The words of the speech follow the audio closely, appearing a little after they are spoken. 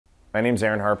My name's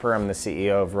Harper. I'm the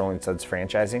CEO of Rolling Suds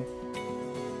Franchising.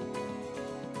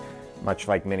 Much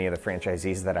like many of the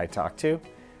franchisees that I talk to,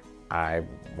 I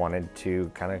wanted to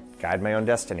kind of guide my own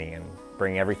destiny and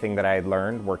bring everything that I had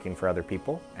learned working for other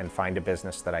people and find a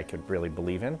business that I could really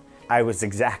believe in. I was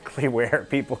exactly where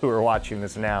people who are watching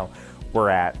this now were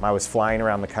at. I was flying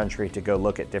around the country to go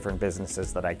look at different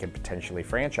businesses that I could potentially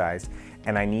franchise,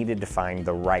 and I needed to find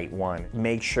the right one.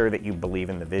 Make sure that you believe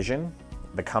in the vision,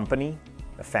 the company,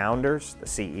 the founders, the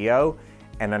CEO,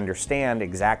 and understand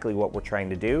exactly what we're trying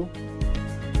to do.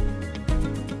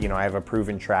 You know, I have a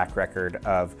proven track record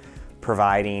of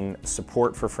providing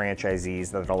support for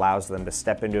franchisees that allows them to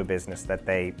step into a business that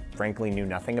they frankly knew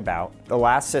nothing about. The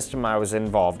last system I was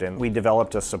involved in, we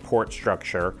developed a support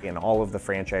structure, and all of the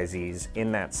franchisees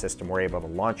in that system were able to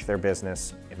launch their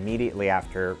business immediately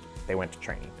after they went to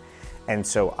training. And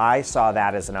so I saw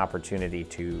that as an opportunity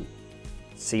to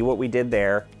see what we did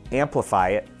there, amplify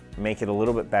it, make it a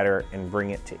little bit better, and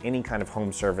bring it to any kind of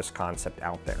home service concept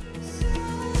out there.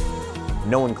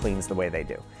 No one cleans the way they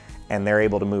do, and they're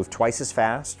able to move twice as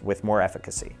fast with more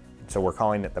efficacy. So we're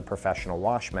calling it the professional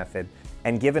wash method,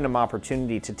 and given them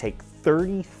opportunity to take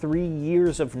 33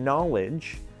 years of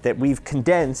knowledge that we've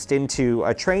condensed into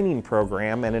a training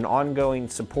program and an ongoing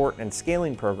support and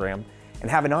scaling program, and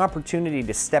have an opportunity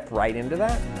to step right into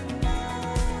that.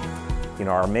 You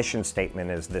know, our mission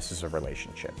statement is, this is a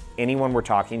relationship. Anyone we're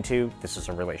talking to, this is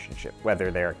a relationship.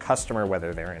 Whether they're a customer,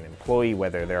 whether they're an employee,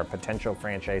 whether they're a potential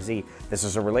franchisee, this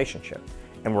is a relationship.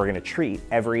 And we're gonna treat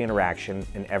every interaction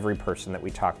and every person that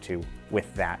we talk to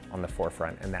with that on the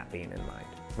forefront and that being in mind.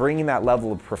 Bringing that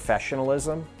level of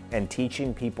professionalism and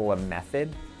teaching people a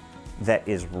method that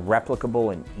is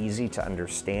replicable and easy to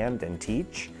understand and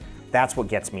teach, that's what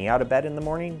gets me out of bed in the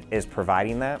morning, is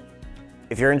providing that.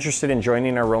 If you're interested in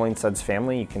joining our Rolling Suds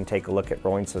family, you can take a look at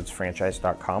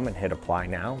rollingsudsfranchise.com and hit apply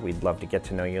now. We'd love to get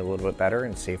to know you a little bit better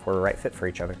and see if we're a right fit for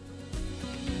each other.